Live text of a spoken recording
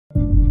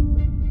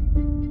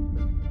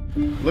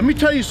Let me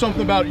tell you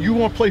something about it. You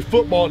want to play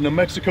football in the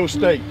Mexico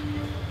State,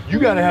 you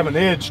got to have an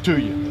edge to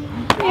you.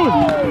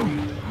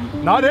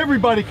 Not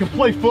everybody can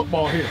play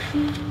football here.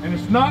 And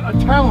it's not a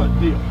talent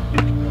deal.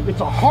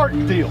 It's a heart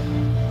deal.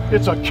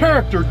 It's a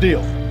character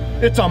deal.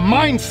 It's a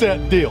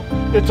mindset deal.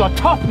 It's a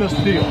toughness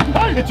deal.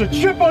 It's a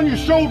chip on your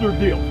shoulder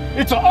deal.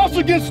 It's a us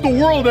against the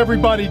world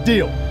everybody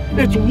deal.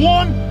 It's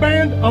one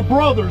band of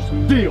brothers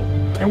deal.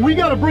 And we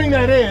got to bring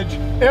that edge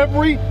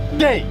every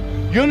day.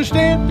 You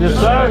understand? Yes,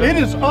 sir. It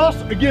is us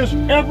against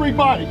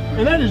everybody.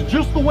 And that is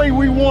just the way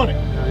we want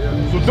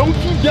it. So don't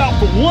you doubt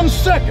for 1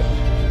 second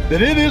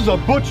that it is a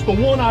Butch the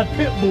One-Eyed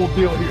Pit Bull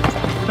deal here.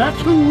 That's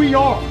who we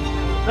are.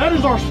 That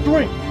is our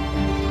strength.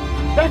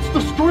 That's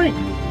the strength.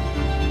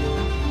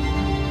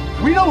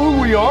 We know who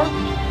we are,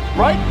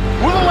 right?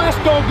 We're the last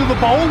dog to the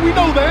bone, we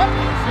know that.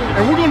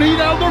 And we're gonna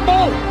eat out of their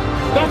bowl.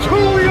 That's who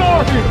we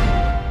are here.